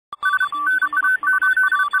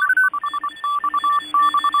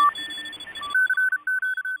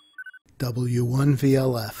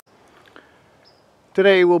W1VLF.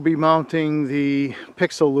 Today we'll be mounting the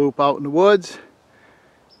pixel loop out in the woods.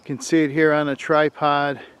 You can see it here on a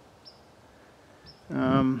tripod.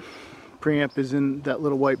 Preamp is in that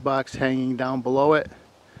little white box hanging down below it.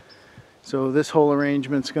 So this whole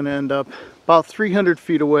arrangement's going to end up about 300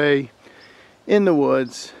 feet away in the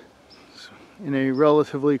woods in a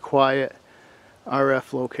relatively quiet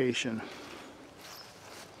RF location.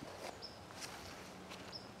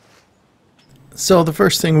 So the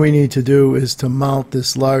first thing we need to do is to mount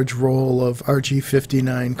this large roll of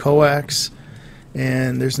RG59 coax,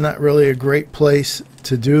 and there's not really a great place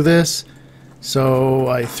to do this, so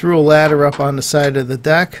I threw a ladder up on the side of the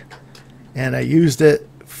deck and I used it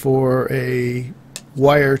for a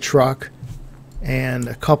wire truck, and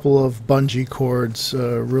a couple of bungee cords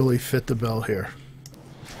really fit the bill here.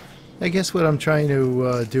 I guess what I'm trying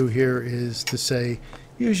to do here is to say,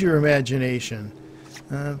 use your imagination.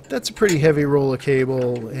 That's a pretty heavy roll of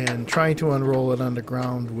cable, and trying to unroll it on the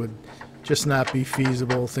ground would just not be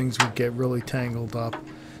feasible. Things would get really tangled up.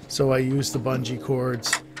 So I used the bungee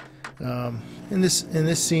cords. In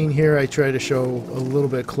this scene here, I try to show a little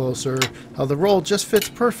bit closer how the roll just fits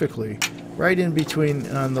perfectly right in between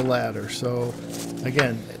on the ladder. So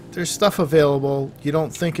again, there's stuff available. You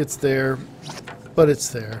don't think it's there, but it's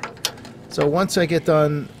there. So once I get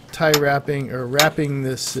done wrapping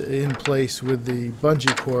this in place with the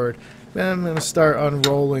bungee cord, then I'm going to start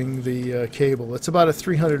unrolling the cable. It's about a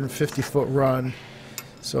 350-foot run,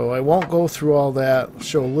 so I won't go through all that. I'll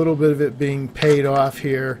show a little bit of it being paid off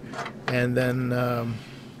here, and then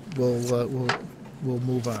we'll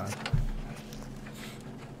move on.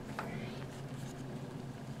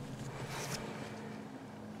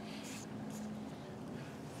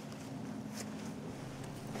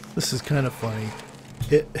 This is kind of funny.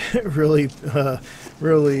 It really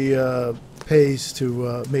pays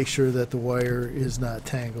to make sure that the wire is not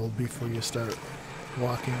tangled before you start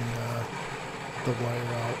walking the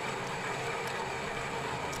wire out.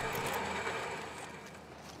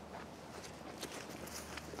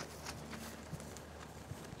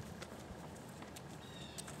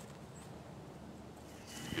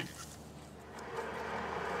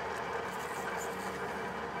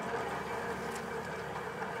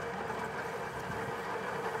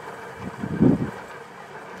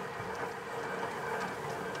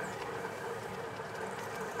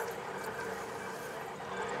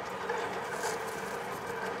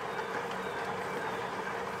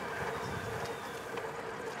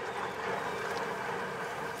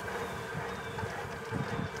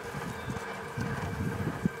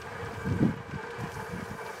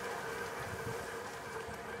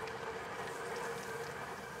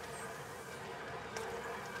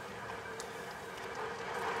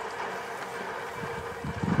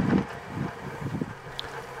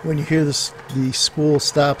 When you hear the spool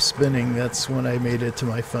stop spinning, that's when I made it to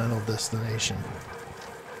my final destination.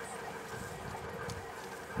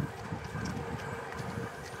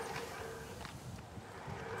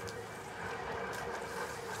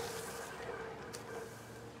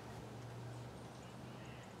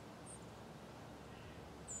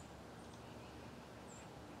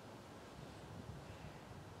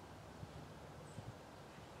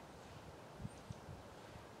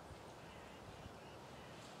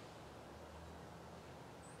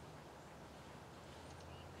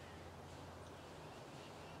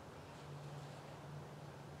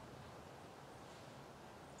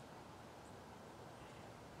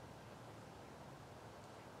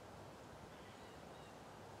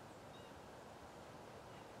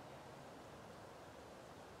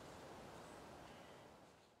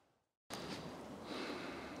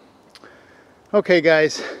 Okay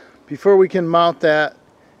guys, before we can mount that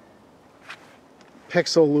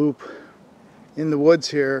pixel loop in the woods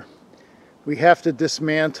here, we have to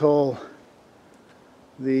dismantle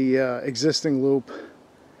the existing loop.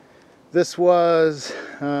 This was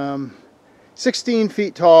 16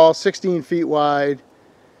 feet tall, 16 feet wide.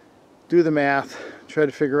 Do the math, try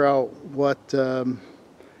to figure out what the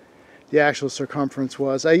actual circumference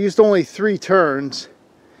was. I used only 3 turns,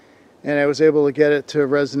 and I was able to get it to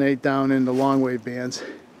resonate down in the long wave bands.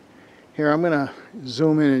 Here, I'm going to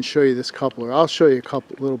zoom in and show you this coupler. I'll show you a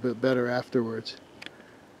little bit better afterwards.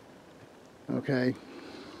 Okay.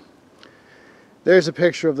 There's a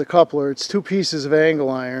picture of the coupler. It's 2 pieces of angle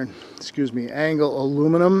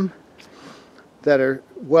aluminum that are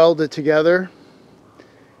welded together,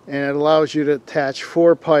 and it allows you to attach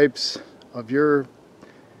 4 pipes of your,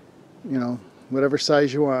 whatever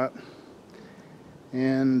size you want,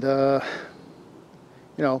 and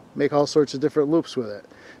make all sorts of different loops with it.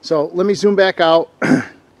 So let me zoom back out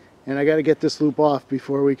And I got to get this loop off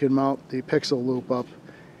before we can mount the pixel loop up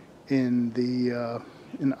in the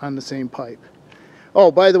on the same pipe.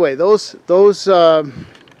 Oh, by the way, those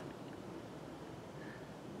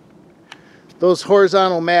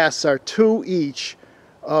horizontal masts are 2 each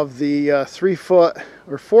of the 3 foot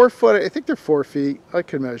or 4 foot. I think they're 4 feet. I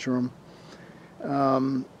can measure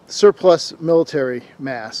them. Surplus military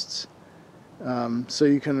masts. So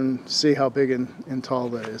you can see how big and tall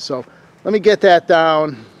that is. So let me get that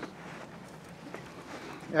down.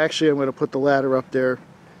 Actually, I'm going to put the ladder up there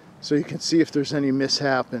so you can see if there's any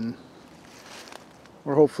mishap,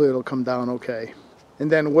 or hopefully it'll come down okay. And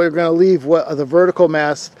then we're going to leave the vertical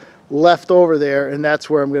mast left over there, and that's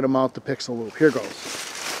where I'm going to mount the pixel loop. Here goes.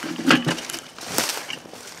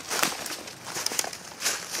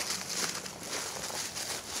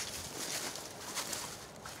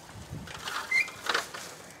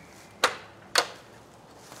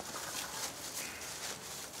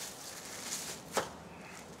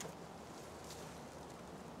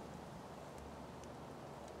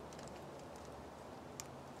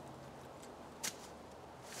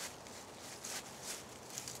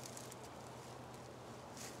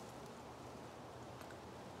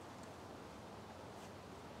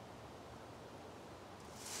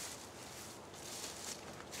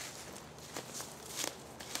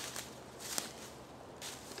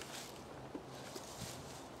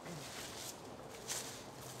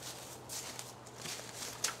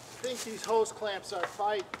 I think these hose clamps are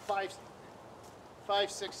 5/16.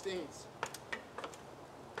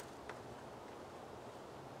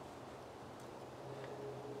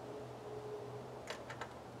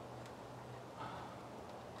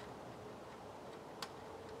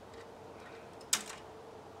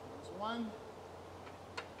 There's one.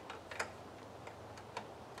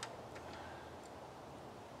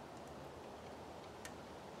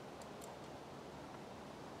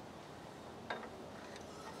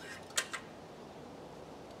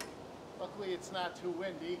 Luckily it's not too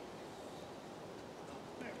windy.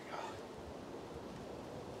 There we go.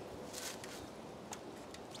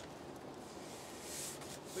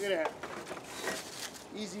 Look at that.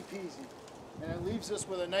 Easy peasy. And it leaves us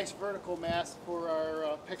with a nice vertical mast for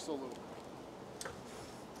our pixel loop.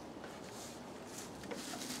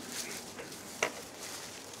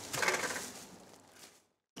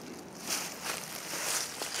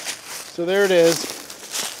 So there it is.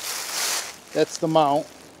 That's the mount.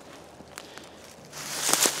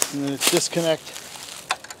 And then disconnect.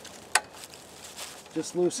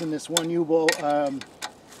 Just loosen this one U-bolt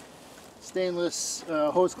stainless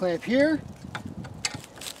hose clamp here.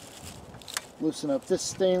 Loosen up this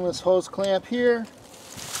stainless hose clamp here.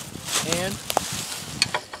 And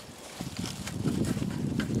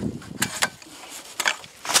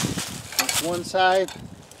that's one side.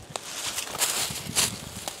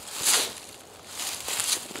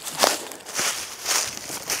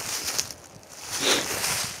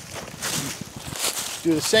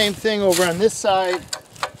 Do the same thing over on this side.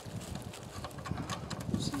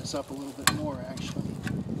 Loosen this up a little bit more actually.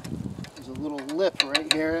 There's a little lip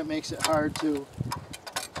right here that makes it hard to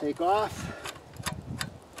take off.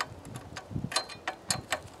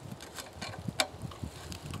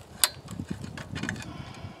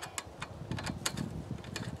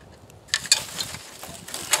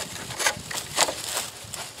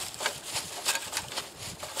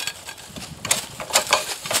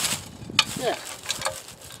 Yeah.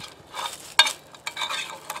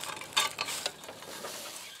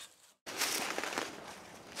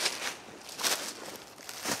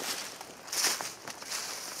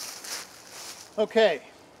 Okay,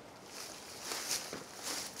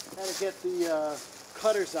 got to get the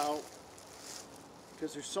cutters out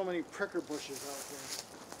because there's so many pricker bushes out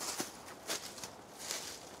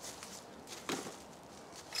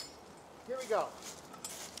there. Here we go.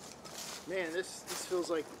 Man, this feels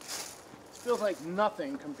like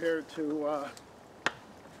nothing compared to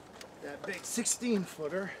that big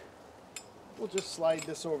 16-footer. We'll just slide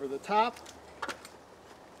this over the top.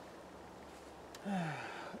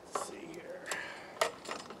 Let's see here.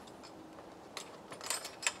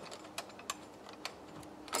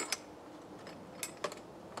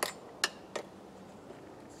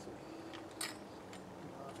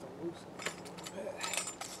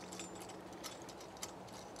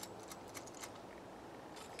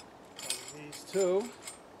 These two.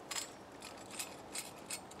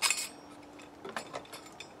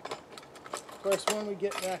 Of course, when we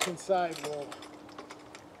get back inside, we'll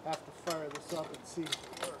have to fire this up and see if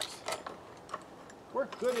it works.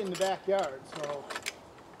 Worked good in the backyard, so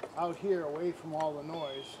out here, away from all the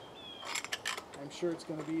noise, I'm sure it's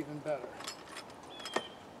going to be even better.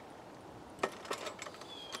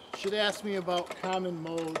 should ask me about common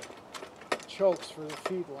mode chokes for the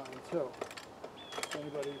feed line too, if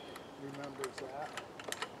anybody remembers that.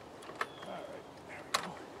 Alright, there we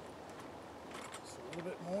go. Just a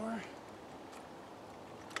little bit more.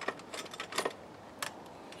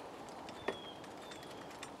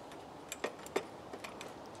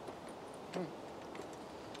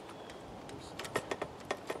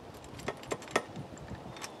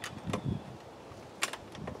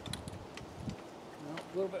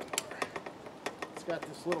 A little bit more. It's got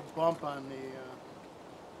this little bump on the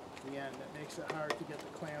end that makes it hard to get the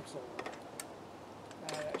clamps over.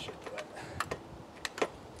 That should do it.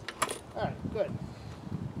 Alright, good.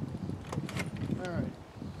 Alright.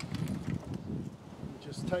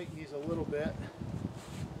 Just tighten these a little bit.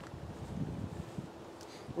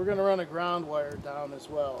 We're going to run a ground wire down as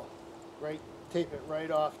well. Right, tape it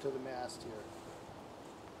right off to the mast here.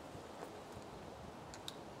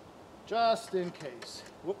 Just in case.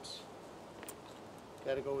 Whoops.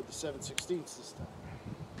 Got to go with the 7/16 this time.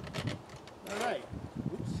 All right.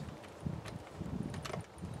 Whoops.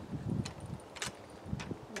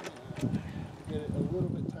 Get it a little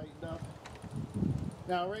bit tightened up.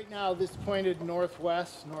 Now, right now, this pointed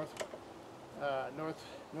northwest. North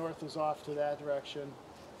is off to that direction.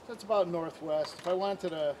 So it's about northwest. If I wanted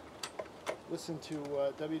to listen to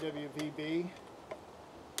WWVB,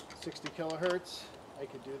 60 kilohertz, I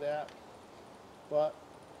could do that. But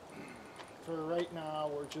for right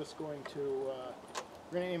now, we're just going to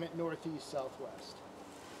aim it northeast, southwest.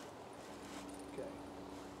 Okay,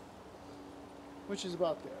 which is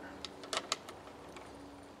about there.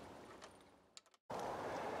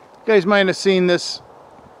 You guys might have seen this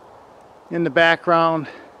in the background,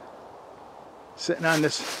 sitting on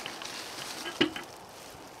this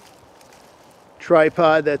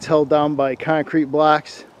tripod that's held down by concrete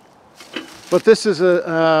blocks. But this is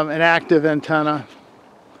an active antenna.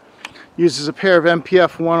 Uses a pair of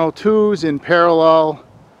MPF 102s in parallel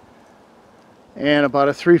and about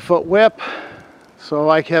a 3-foot whip. So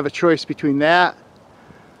I have a choice between that,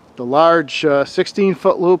 the large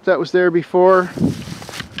 16-foot loop that was there before,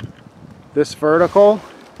 this vertical.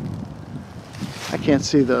 I can't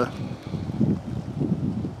see the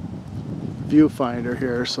viewfinder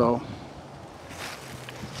here, so.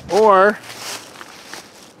 Or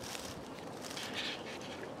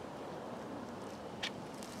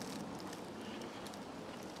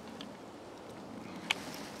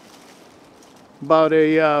about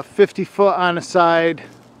a 50 foot on the side,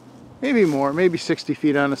 maybe more, maybe 60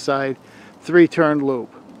 feet on the side, 3-turn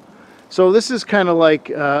loop. So this is kind of like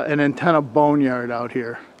an antenna boneyard out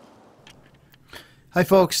here. Hi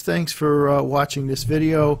folks, thanks for watching this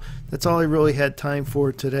video. That's all I really had time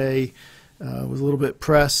for today. Was a little bit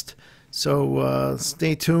pressed, so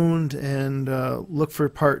stay tuned and look for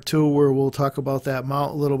part 2 where we'll talk about that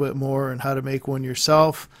mount a little bit more and how to make one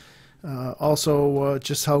yourself. Also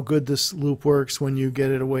just how good this loop works when you get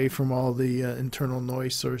it away from all the internal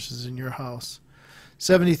noise sources in your house.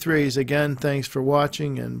 73s, again, thanks for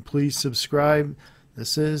watching and please subscribe.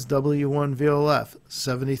 This is W1VLF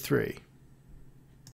 73.